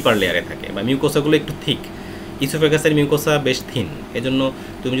রিলেটিভলি ডিপার লেয়ারে থাকে, বা মিউকোসাগুলো একটু থিক। ইসোফেগাসের মিউকোসা বেশ থিন, এজন্য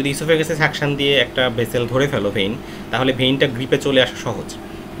তুমি যদি ইসোফেগাসে সাকশান দিয়ে একটা ভেসেল ধরে ফেলো ভেইন, তাহলে ভেইনটা গ্রিপে চলে আসা সহজ।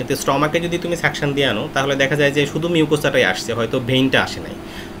 কিন্তু স্টমাকে যদি তুমি সাকশান দিয়ে আনো তাহলে দেখা যায় যে শুধু মিউকোসাটাই আসছে, হয়তো ভেইনটা আসে নাই।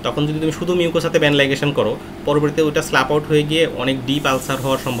 তখন যদি তুমি শুধু মিউকোসাতে ব্যান্ড লাইগেশন করো, পরবর্তীতে ওটা স্ল্যাপ আউট হয়ে গিয়ে অনেক ডিপ আলসার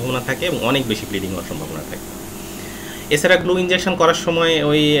হওয়ার সম্ভাবনা থাকে এবং অনেক বেশি ব্লিডিং হওয়ার সম্ভাবনা থাকে। এছাড়া গ্লু ইনজেকশন করার সময়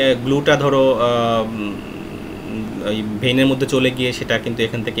ওই গ্লুটা ধরো ওই ভেইনের মধ্যে চলে গিয়ে সেটা কিন্তু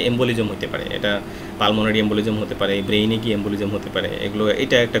এখান থেকে এম্বোলিজম হতে পারে, এটা পালমোনারি এম্বোলিজম হতে পারে, ব্রেইনে গিয়ে এম্বোলিজম হতে পারে,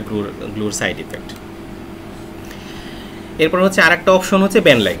 এটা একটা গ্লুর সাইড ইফেক্ট। এরপর হচ্ছে আরেকটা অপশন হচ্ছে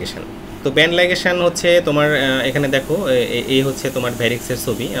ব্যান্ড লাইগেশন। তো ব্যান্ড লাইগেশন হচ্ছে তোমার এখানে দেখো, এই হচ্ছে তোমার ভ্যারিক্সের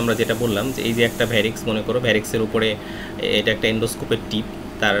ছবি। আমরা যেটা বললাম যে এই যে একটা ভ্যারিক্স, মনে করো ভ্যারিক্সের উপরে এটা একটা এন্ডোস্কোপের টিপ,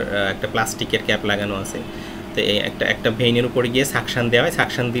 তার একটা প্লাস্টিকের ক্যাপ লাগানো আছে। তো এই একটা ভেইনের উপরে গিয়ে সাকশান দেওয়া হয়,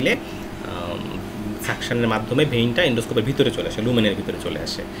 সাকশান দিলে সাকশানের মাধ্যমে ভেইনটা এন্ডোস্কোপের ভিতরে চলে আসে, লুমেনের ভিতরে চলে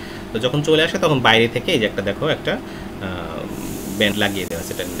আসে। তো যখন চলে আসে তখন বাইরে থেকে এই যে একটা দেখো একটা ব্যান্ড লাগিয়ে দেওয়া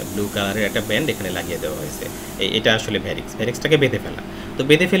হয়েছে, এটা ব্লু কালারের একটা ব্যান্ড এখানে লাগিয়ে দেওয়া হয়েছে। এটা আসলে ভ্যারিক্সটাকে বেঁধে ফেলা। তো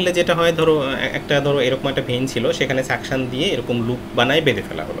বেঁধে ফেললে যেটা হয়, ধরো এরকম একটা ভেইন ছিল, সেখানে সাকশান দিয়ে এরকম লুপ বানায় বেঁধে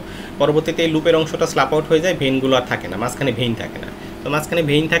ফেলা হলো। পরবর্তীতে এই লুপের অংশটা স্ল্যাপ আউট হয়ে যায়, ভেইনগুলো আর থাকে না, মাঝখানে ভেইন থাকে না। তো মাঝখানে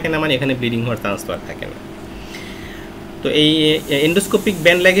ভেইন থাকে না মানে এখানে ব্লিডিং হওয়ার চান্স তো আর থাকে না। তো এই এন্ডোস্কোপিক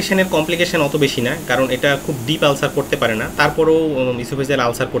ব্যান্ড লাইগেশনের কমপ্লিকেশন অত বেশি না, কারণ এটা খুব ডিপ আলসার করতে পারে না, তারপরেও ইসোফেজিয়াল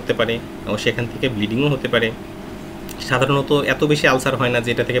আলসার করতে পারে, সেখান থেকে ব্লিডিংও হতে পারে। সাধারণত এত বেশি আলসার হয় না যে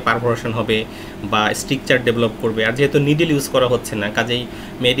এটা থেকে পারফোরেশন হবে বা স্ট্রিকচার ডেভেলপ করবে। আর যেহেতু নিডল ইউজ করা হচ্ছে না, কাজেই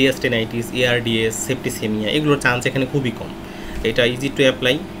মেডিয়াস্টেনাইটিস, এআরডিএস, সেপ্টিসেমিয়া এগুলোর চান্স এখানে খুবই কম। এটা ইজি টু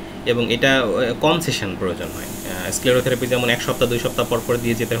অ্যাপ্লাই এবং এটা কম সেশন প্রয়োজন হয়। স্ক্লেরোথেরাপি যেমন 1 সপ্তাহ 2 সপ্তাহ পর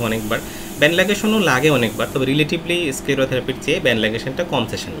দিয়ে যেতে হয় অনেকবার, ব্যান্ড লাইগেশনও লাগে অনেকবার, তবে রিলেটিভলি স্ক্লেরোথেরাপির চেয়ে ব্যান্ড লাইগেশনটা কম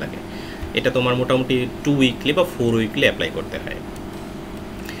সেশন লাগে। এটা তোমার মোটামুটি 2 উইকলি বা 4 উইকলি অ্যাপ্লাই করতে হয়।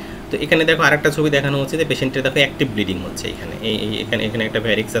 তো এখানে দেখো আরেকটা ছবি দেখানো হচ্ছে যে পেশেন্টের দেখো অ্যাক্টিভ ব্লিডিং হচ্ছে। এখানে একটা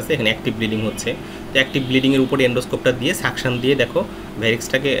ভ্যারিক্স আছে, এখানে অ্যাক্টিভ ব্লিডিং হচ্ছে। তো অ্যাক্টিভ ব্লিডিংয়ের উপরে এন্ডোস্কোপটা দিয়ে সাকশান দিয়ে দেখো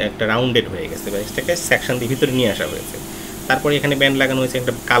ভ্যারিক্সটাকে একটা রাউন্ডেড হয়ে গেছে, ভ্যারিক্সটাকে সেকশন দিয়ে ভিতরে নিয়ে আসা হয়েছে। তারপরে এখানে ব্যান্ড লাগানো হয়েছে,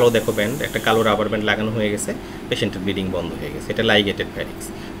 একটা কালো দেখো ব্যান্ড, একটা কালো রাবার ব্যান্ড লাগানো হয়ে গেছে, পেশেন্টের ব্লিডিং বন্ধ হয়ে গেছে। এটা লাইগেটেড ভ্যারিক্স।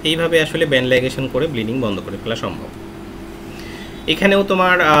 এইভাবে আসলে ব্যান্ড লাইগেশন করে ব্লিডিং বন্ধ করে ফেলা সম্ভব। এখানেও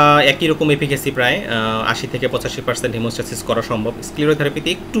তোমার একই রকম এফিকেসি, প্রায় 80 থেকে 85% হিমোস্ট্যাসিস করা সম্ভব। স্ক্লেরোথেরাপিতে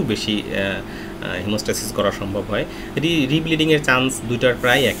একটু বেশি হিমোস্ট্যাসিস করা সম্ভব হয়। রিব্লিডিংয়ের চান্স দুইটার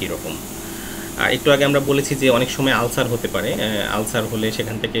প্রায় একই রকম। একটু আগে আমরা বলেছি যে অনেক সময় আলসার হতে পারে, আলসার হলে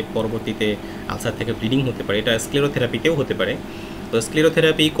সেখান থেকে পরবর্তীতে আলসার থেকে ব্লিডিং হতে পারে, এটা স্ক্লেরোথেরাপিতেও হতে পারে। তো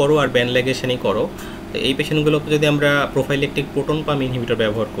স্ক্লেরোথেরাপি করো আর ব্যান্ড লাইগেশনই করো। তো এই পেশেন্টগুলোকে যদি আমরা প্রোফাইলেকটিক প্রোটন পাম্প ইনহিবিটর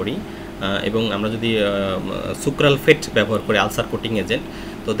ব্যবহার করি এবং আমরা যদি সুক্রাল ফেট ব্যবহার করি আলসার কোটিং এজেন্ট,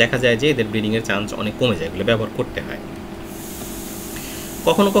 তো দেখা যায় যে এদের ব্লিডিংয়ের চান্স অনেক কমে যায়, এগুলো ব্যবহার করতে হয়।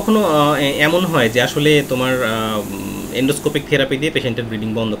 কখনো কখনো এমন হয় যে আসলে তোমার এন্ডোস্কোপিক থেরাপি দিয়ে পেশেন্টের ব্লিডিং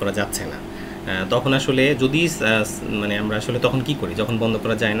বন্ধ করা যাচ্ছে না, তখন আসলে যদি মানে আমরা আসলে তখন কি করি, যখন বন্ধ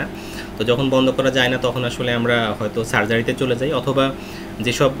করা যায় না, তো যখন বন্ধ করা যায় না তখন আসলে আমরা হয়তো সার্জারিতে চলে যাই, অথবা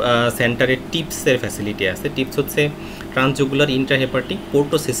যেসব সেন্টারে টিপসের ফ্যাসিলিটি আছে, টিপস হচ্ছে ট্রান্সজুগুলার ইন্ট্রাহেপাটিক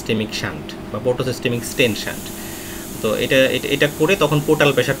পোর্টোসিস্টেমিক শান্ট বা পোর্টোসিস্টেমিক স্টেন শান্ট। তো এটা করে তখন পোর্টাল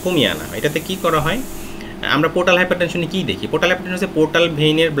প্রেশার কমিয়ে আনা হয়। এটাতে কী করা হয়, আমরা পোর্টাল হাইপারটেনশনে কী দেখি, পোর্টাল হাইপারটেনশন হচ্ছে পোর্টাল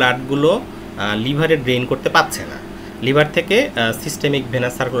ভেইনের ব্লাডগুলো লিভারে ড্রেন করতে পারছে না, লিভার থেকে সিস্টেমিক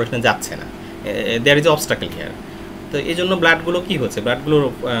ভেনাস সার্কুলেশনে যাচ্ছে না, দেয়ার ইজ অবস্টাকল হিয়ার। তো এই জন্য ব্লাডগুলো কী হচ্ছে, ব্লাডগুলোর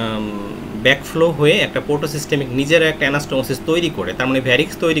ব্যাকফ্লো হয়ে একটা পোর্টোসিস্টেমিক নিজের একটা অ্যানাস্টোমোসিস তৈরি করে, তার মানে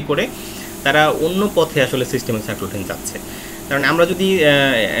ভ্যারিক্স তৈরি করে তারা অন্য পথে আসলে সিস্টেমিক সার্কুলেশন যাচ্ছে। কারণ আমরা যদি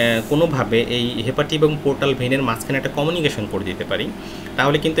কোনোভাবে এই হেপাটিক এবং পোর্টাল ভেনের মাঝখানে একটা কমিউনিকেশন করে দিতে পারি,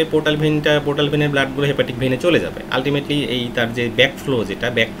 তাহলে কিন্তু এই পোর্টাল ভেনের ব্লাডগুলো হেপাটিক ভেনে চলে যাবে। আলটিমেটলি এই তার যে ব্যাকফ্লো, যেটা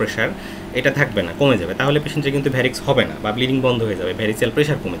ব্যাক প্রেশার, এটা থাকবে না, কমে যাবে। তাহলে পেশেন্টের কিন্তু ভ্যারিক্স হবে না বা ব্লিডিং বন্ধ হয়ে যাবে, ভ্যারিসিয়াল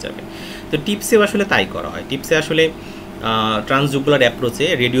প্রেশার কমে যাবে। তো টিপসেও আসলে তাই করা হয়। টিপসে আসলে ট্রান্সজুগুলার অ্যাপ্রোচে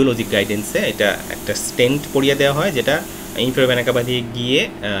রেডিওলজিক গাইডেন্সে এটা একটা স্টেন্ট পরিয়ে দেওয়া হয়, যেটা ইনফ্রাভেনা কাভা দিয়ে গিয়ে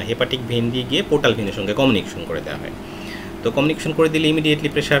হেপাটিক ভেন দিয়ে গিয়ে পোর্টাল ভেনের সঙ্গে কমিউনিকেশন করে দেওয়া হয়। তো কমিউনিকেশন করে দিলে ইমিডিয়েটলি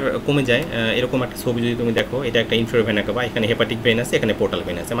প্রেশার কমে যায়। এরকম একটা ছবি যদি তুমি দেখো, এটা একটা ইনফ্রাভেনা কাভা, এখানে হেপাটিক ভেন আছে, এখানে পোর্টাল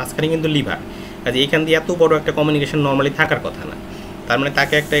ভেন আছে, মাঝখানে কিন্তু লিভার। কাজে এখান দিয়ে এত বড় একটা কমিউনিকেশন নর্মালি থাকার কথা না। তার মানে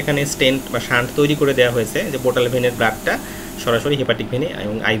তাকে একটা এখানে স্টেন্ট বা শান্ট তৈরি করে দেওয়া হয়েছে, যে পোর্টাল ভেনের ব্লাডটা সরাসরি হেপাটিক ভেনে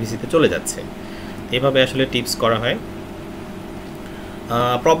এবং আইভিসিতে চলে যাচ্ছে। এভাবে আসলে টিপস করা হয়।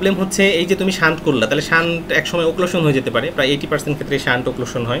 প্রবলেম হচ্ছে এই যে তুমি শান্ট করলা, তাহলে শান্ট একসময় ওক্লোশন হয়ে যেতে পারে, প্রায় 80% ক্ষেত্রে শান্ট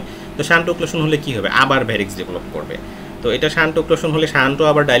ওক্লোশন হয়। তো শান্ট ওক্লোশন হলে কী হবে, আবার ভ্যারিক্স ডেভেলপ করবে। তো এটা শান্ট ওক্লোশন হলে শান্টও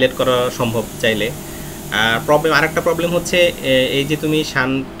আবার ডাইলেট করা সম্ভব চাইলে। আরেকটা প্রবলেম হচ্ছে এই যে তুমি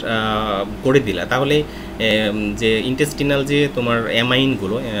শান্ট করে দিলা, তাহলে যে ইন্টেস্টিনাল যে তোমার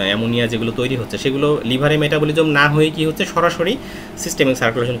অ্যামাইনগুলো, অ্যামোনিয়া যেগুলো তৈরি হচ্ছে, সেগুলো লিভারে মেটাবলিজম না হয়ে কি হচ্ছে, সরাসরি সিস্টেমিক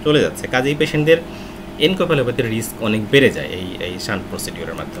সার্কুলেশন চলে যাচ্ছে। কাজেই পেশেন্টদের এনকেফালোপ্যাথির রিস্ক অনেক বেড়ে যায় এই শান্ট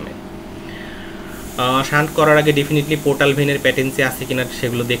প্রসিডিওরের মাধ্যমে। শান্ট করার আগে ডেফিনেটলি পোর্টাল ভেনের প্যাটেন্সি আছে কিনা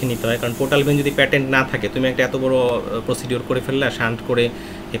সেগুলো দেখে নিতে হয়। কারণ পোর্টাল ভেন যদি প্যাটেন্ট না থাকে, তুমি একটা এত বড় প্রসিডিওর করে ফেললে, শান্ট করে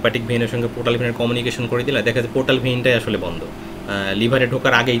হেপাটিক ভেনের সঙ্গে পোর্টাল ভেনের কমিউনিকেশন করে দিলে, দেখা যায় পোর্টাল ভেনটাই আসলে বন্ধ, লিভারে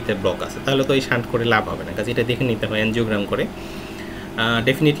ঢোকার আগেই তার ব্লক আছে, তাহলে তো এই শান্ট করে লাভ হবে না। কাজে এটা দেখে নিতে হয় অ্যানজিওগ্রাম করে।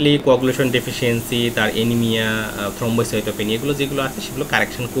 ডেফিনেটলি কোয়াগুলেশন ডেফিসিয়েন্সি, তার এনিমিয়া, থ্রম্বোসাইটোপেনিয়া, এগুলো যেগুলো আছে সেগুলো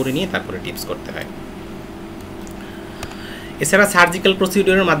কারেকশন করে নিয়ে তারপরে টিপস করতে হয়। এছাড়া সার্জিক্যাল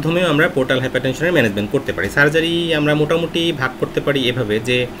প্রসিডিওরের মাধ্যমেও আমরা পোর্টাল হাইপারটেনশনের ম্যানেজমেন্ট করতে পারি। সার্জারি আমরা মোটামুটি ভাগ করতে পারি এভাবে,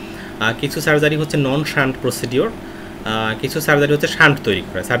 যে কিছু সার্জারি হচ্ছে নন শান্ট প্রসিডিওর, কিছু সার্জারি হচ্ছে শান্ট তৈরি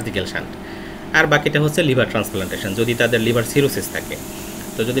করা, সার্জিক্যাল শান্ট, আর বাকিটা হচ্ছে লিভার ট্রান্সপ্লান্টেশন যদি তাদের লিভার সিরোসিস থাকে।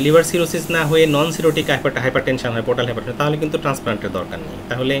 তো যদি লিভার সিরোসিস না হয়ে নন সিরোটিক হাইপারটেনশন হয়, পোর্টাল হাইপারটেনশন, তাহলে কিন্তু ট্রান্সপ্লান্টের দরকার নেই।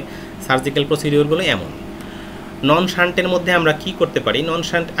 তাহলে সার্জিক্যাল প্রসিডিওরগুলো এমন। নন শান্টের মধ্যে আমরা কি করতে পারি, নন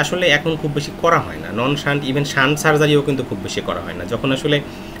শান্ট আসলে এখন খুব বেশি করা হয় না। নন শান্ট ইভেন শান্ট সার্জারিও কিন্তু খুব বেশি করা হয় না। যখন আসলে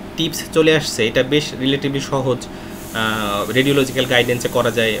টিপস চলে আসছে, এটা বেশ রিলেটিভলি সহজ, রেডিওলজিক্যাল গাইডেন্সে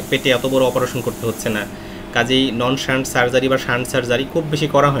করা যায়, পেটে এত বড় অপারেশন করতে হচ্ছে না। কাজেই নন শান্ট সার্জারি বা শান্ট সার্জারি খুব বেশি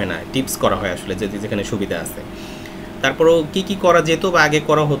করা হয় না, টিপস করা হয় আসলে যেখানে সুবিধা আছে। তারপরেও কী করা যেত বা আগে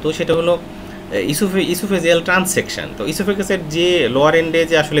করা হতো, সেটা হলো ইসোফেজিয়াল ট্রান্সেকশন। তো ইসোফেগাসের যে লোয়ার এন্ডে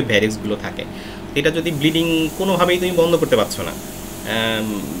যে আসলে ভ্যারিক্সগুলো থাকে, এটা যদি ব্লিডিং কোনোভাবেই তুমি বন্ধ করতে পারছো না,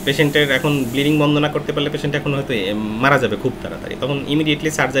 পেশেন্টের এখন ব্লিডিং বন্ধ না করতে পারলে পেশেন্ট এখন হয়তো মারা যাবে খুব তাড়াতাড়ি, তখন ইমিডিয়েটলি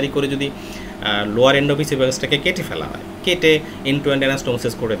সার্জারি করে যদি লোয়ার এন্ড অফ ইসোফেগাসটাকে কেটে ফেলা হয়, কেটে এন্ড টু এন্ড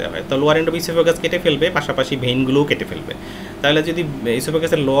অ্যানাস্টোমোসিস করে দেওয়া হয়, তো লোয়ার এন্ড অফ ইসোফেগাস কেটে ফেলবে, পাশাপাশি ভেইনগুলোও কেটে ফেলবে। তাহলে যদি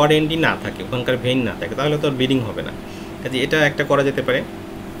ইসোফেগাসের লোয়ার এন্ডই না থাকে, ওখানকার ভেইন না থাকে, তাহলে তো আর ব্লিডিং হবে না। কাজে এটা একটা করা যেতে পারে।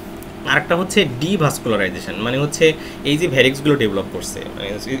 আরেকটা হচ্ছে ডিভাস্কুলারাইজেশন, মানে হচ্ছে এই যে ভ্যারিক্সগুলো ডেভেলপ করছে, মানে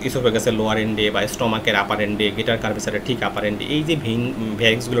ইসোফেগাসের লোয়ার এন্ডে বা স্টমাকের আপার এন্ডে, গেটার কার্ভেসারের ঠিক আপার এন্ডে, এই যে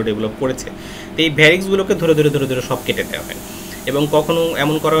ভ্যারিক্সগুলো ডেভেলপ করেছে, তো এই ভ্যারিক্সগুলোকে ধরে ধরে সব কেটে দেওয়া হয়। এবং কখনো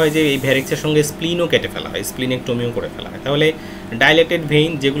এমন করা হয় যে এই ভ্যারিক্সের সঙ্গে স্প্লিনও কেটে ফেলা হয়, স্প্লিনেক্টমিও করে ফেলা হয়। তাহলে ডাইলেটেড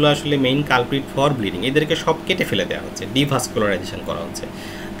ভেইন যেগুলো আসলে মেইন কালপ্রিট ফর ব্লিডিং, এদেরকে সব কেটে ফেলে দেওয়া হচ্ছে, ডিভাস্কুলারাইজেশন করা হচ্ছে।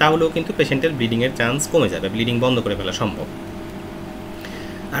 তাহলেও কিন্তু পেশেন্টের ব্লিডিংয়ের চান্স কমে যাবে, ব্লিডিং বন্ধ করে ফেলা সম্ভব।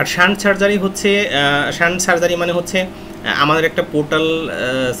 আর শান্ট সার্জারি হচ্ছে, শান্ট সার্জারি মানে হচ্ছে আমাদের একটা পোর্টাল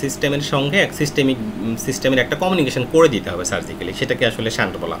সিস্টেমের সঙ্গে এক সিস্টেমের একটা কমিউনিকেশন করে দিতে হবে সার্জিক্যালি, সেটাকে আসলে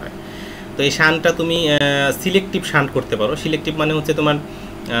শান্ট বলা হয়। তো এই শান্টটা তুমি সিলেক্টিভ শান্ট করতে পারো। সিলেক্টিভ মানে হচ্ছে তোমার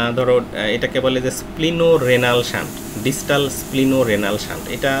ধরো এটাকে বলে যে স্প্লিনোরেনাল শান্ট, ডিস্টাল স্প্লিনোরেনাল শান্ট।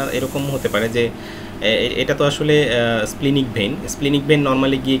 এটা এরকম হতে পারে যে এটা তো আসলে স্প্লিনিক ভেন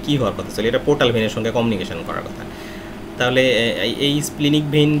নর্মালি গিয়ে কী হওয়ার কথা ছিল, এটা পোর্টাল ভেনের সঙ্গে কমিউনিকেশন করার কথা। তাহলে এই স্প্লিনিক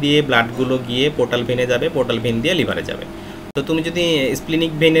ভেন দিয়ে ব্লাডগুলো গিয়ে পোর্টাল ভেনে যাবে, পোর্টাল ভেন দিয়ে লিভারে যাবে। তো তুমি যদি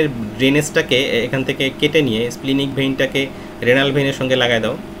স্প্লিনিক ভেনের ড্রেনেজটাকে এখান থেকে কেটে নিয়ে স্প্লিনিক ভেনটাকে রেনাল ভেনের সঙ্গে লাগাই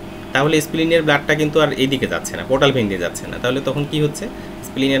দাও, তাহলে স্প্লিনের ব্লাডটা কিন্তু আর এইদিকে যাচ্ছে না, পোর্টাল ভেন দিয়ে যাচ্ছে না। তাহলে তখন কি হচ্ছে,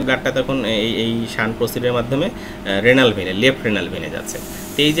 স্প্লিনের ব্লাডটা তখন এই শান্ট প্রসিডিওরের মাধ্যমে রেনাল ভেনে, লেফট রেনাল ভেনে যাচ্ছে।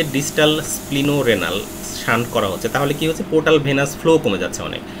 তো এই যে ডিস্টাল স্প্লিনোরেনাল শান্ট করা হচ্ছে, তাহলে কি হচ্ছে, পোর্টাল ভেনাস ফ্লো কমে যাচ্ছে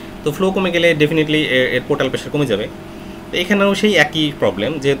অনেক। তো ফ্লো কমে গেলে ডেফিনেটলি এর পোর্টাল প্রেশার কমে যাবে। তো এখানেও সেই একই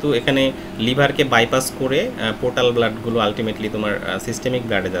প্রবলেম, যেহেতু এখানে লিভারকে বাইপাস করে পোর্টাল ব্লাডগুলো আলটিমেটলি তোমার সিস্টেমিক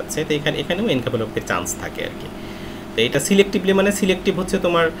ব্লাডে যাচ্ছে, তো এখানেও এনকেফালোপ্যাথির চান্স থাকে আর কি। তো এটা সিলেক্টিভলি মানে সিলেক্টিভ হচ্ছে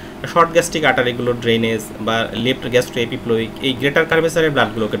তোমার শর্ট গ্যাস্ট্রিক আর্টারিগুলোর ড্রেনেজ বা লেফট গ্যাস্ট্রো এপিপ্লোইক এই গ্রেটার কার্ভেচারের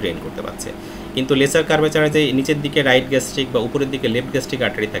ব্লাডগুলোকে ড্রেন করতে পারছে, কিন্তু লেসার কার্ভেচারে যে নিচের দিকে রাইট গ্যাস্ট্রিক বা উপরের দিকে লেফট গ্যাস্ট্রিক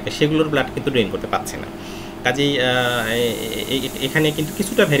আর্টারি থাকে সেগুলোর ব্লাড কিন্তু ড্রেন করতে পারছে না। কাজেই এখানে কিন্তু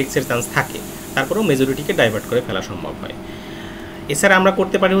কিছুটা ভ্যারিক্সের চান্স থাকে, তারপরেও মেজরিটিকে ডাইভার্ট করে ফেলা সম্ভব হয়। এছাড়া আমরা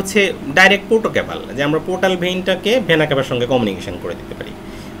করতে পারি হচ্ছে ডাইরেক্ট পোর্টোক্যাভাল, যে আমরা পোর্টাল ভেইনটাকে ভেনা ক্যাভার সঙ্গে কমিউনিকেশন করে দিতে পারি।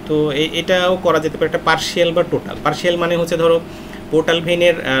 তো এটাও করা যেতে পারে একটা পার্শিয়াল বা টোটাল। পার্শিয়াল মানে হচ্ছে ধরো পোর্টাল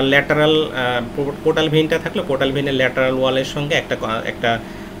ভেইনের ল্যাটারাল পোর্টাল ভেইনটা থাকলে পোর্টাল ভেইনের ল্যাটারাল ওয়ালের সঙ্গে একটা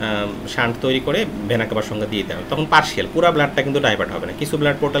শান্ট তৈরি করে ভেনা ক্যাভার সঙ্গে দিয়ে দেওয়া, তখন পার্শিয়াল, পুরো ব্লাডটা কিন্তু ডাইভার্ট হবে না, কিছু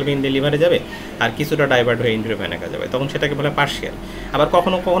ব্লাড পোর্টাল ভেইন লিভারে যাবে আর কিছুটা ডাইভার্ট হয়ে ইনজুরি ভেনা যাবে, তখন সেটাকে বলে পার্শিয়াল। আবার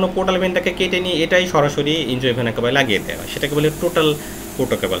কখনো কখনো পোর্টাল ভেইনটাকে কেটে নিয়ে এটাই সরাসরি ইনজুরি ভেনা ক্যাভায় লাগিয়ে দেওয়া হয়, সেটাকে বলে টোটাল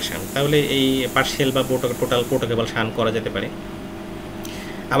পোর্টোক্যাভাল শান্ট। তাহলে এই পার্শিয়াল বা টোটাল পোর্টোক্যাভাল শান্ট করা যেতে পারে।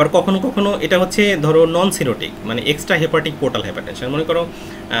 আবার কখনো কখনো এটা হচ্ছে ধরো নন সিরোটিক মানে এক্সট্রা হেপাটিক পোর্টাল হাইপারটেনশন, মনে করো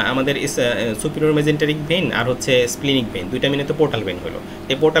আমাদের সুপিরিয়র মেজেন্টারিক ভেইন আর হচ্ছে স্প্লিনিক ভেইন দুইটা মিলে তো পোর্টাল ভেইন হলো,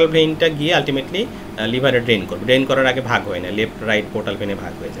 এই পোর্টাল ভেইনটা গিয়ে আলটিমেটলি লিভারে ড্রেন করবে, ড্রেন করার আগে ভাগ হয় না, লেফট রাইট পোর্টাল ভেইনে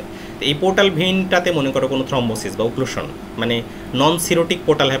ভাগ হয়ে যায়। তো এই পোর্টাল ভেইনটাতে মনে করো কোনো থ্রম্বোসিস বা ওক্লুশন মানে নন সিরোটিক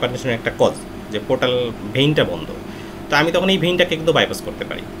পোর্টাল হাইপারটেনশনের একটা কজ, যে পোর্টাল ভেইনটা বন্ধ, তো আমি তখন এই ভেইনটাকে কিন্তু বাইপাস করতে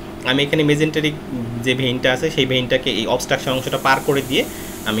পারি। আমি এখানে মেজেন্টারিক যে ভেইনটা আছে সেই ভেইনটাকে এই অবস্ট্রাকশন অংশটা পার করে দিয়ে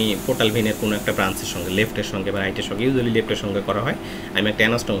আমি পোর্টাল ভেইনের কোনো একটা ব্রাঞ্চের সঙ্গে লেফটের সঙ্গে বা রাইটের সঙ্গে, ইউজুয়ালি লেফটের সঙ্গে করা হয়, আমি একটা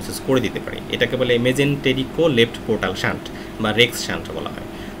অ্যানাস্টোমোসিস করে দিতে পারি। এটাকে বলে মেজেন্টেরিকো লেফট পোর্টাল শান্ট বা রেক্স শান্ট বলা হয়।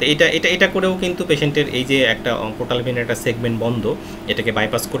 তো এটা করেও কিন্তু পেশেন্টের এই যে একটা পোর্টাল ভেইনের একটা সেগমেন্ট বন্ধ, এটাকে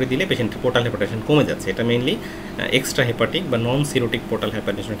বাইপাস করে দিলে পেশেন্টের পোর্টাল হাইপারটেনশন কমে যাচ্ছে। এটা মেইনলি এক্সট্রা হেপাটিক বা নন সিরোটিক পোর্টাল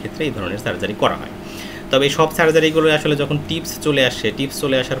হাইপারটেনশনের ক্ষেত্রে এই ধরনের সার্জারি করা হয়। তবে এই সব সার্জারিগুলো আসলে যখন টিপস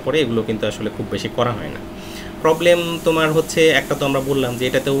চলে আসার পরে এগুলো কিন্তু আসলে খুব বেশি করা হয় না। প্রবলেম তোমার হচ্ছে একটা তো আমরা বললাম যে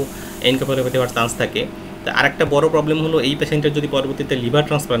এটাতেও এনকেফালোপ্যাথি হওয়ার চান্স থাকে। তা আরেকটা বড় প্রবলেম হলো এই পেশেন্টের যদি পরবর্তীতে লিভার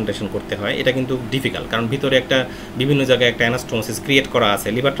ট্রান্সপ্লান্টেশন করতে হয়, এটা কিন্তু ডিফিকাল্ট, কারণ ভিতরে একটা বিভিন্ন জায়গায় একটা অ্যানাস্টোমোসিস ক্রিয়েট করা আছে।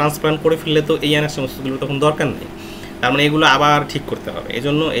 লিভার ট্রান্সপ্লান্ট করে ফেললে তো এই অ্যানাস্টোমোসিসগুলো তখন দরকার নেই, তার মানে এগুলো আবার ঠিক করতে হবে।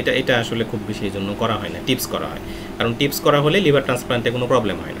 এজন্য এটা আসলে খুব বেশি এই জন্য করা হয় না, টিপস করা হয়, কারণ টিপস করা হলে লিভার ট্রান্সপ্লান্টে কোনো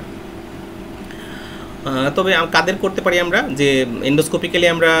প্রবলেম হয় না। তবে কাদের করতে পারি আমরা, যে এন্ডোস্কোপিক্যালি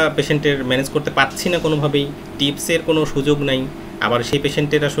আমরা পেশেন্টের ম্যানেজ করতে পারছি না কোনোভাবেই, টিপসের কোনো সুযোগ নাই, আবার সেই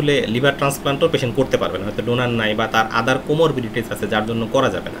পেশেন্টের আসলে লিভার ট্রান্সপ্লান্টও পেশেন্ট করতে পারবে না, হয়তো ডোনার নাই বা তার আদার কোমরবিডিটিস আছে যার জন্য করা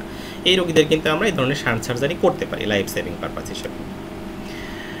যাবে না, এই রোগীদের কিন্তু আমরা এই ধরনের শান্ট সার্জারি করতে পারি লাইফ সেভিং পারপাস হিসেবে।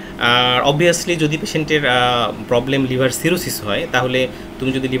 আর অবভিয়াসলি যদি পেশেন্টের প্রবলেম লিভার সিরোসিস হয়, তাহলে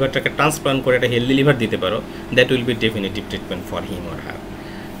তুমি যদি লিভারটাকে ট্রান্সপ্লান্ট করে একটা হেলদি লিভার দিতে পারো, that will be definitive treatment for him or her.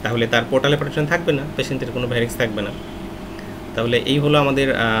 তাহলে তার পোর্টাল হাইপারটেনশন থাকবে না, পেশেন্টের কোনো ভ্যারিক্স থাকবে না। তাহলে এই হলো আমাদের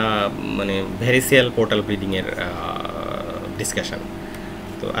মানে ভ্যারিসিয়াল পোর্টাল ব্লিডিংয়ের ডিসকাশন।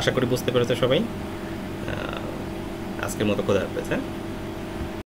 তো আশা করি বুঝতে পেরেছো সবাই। আজকের মতো খোদা হাফেজ। হ্যাঁ।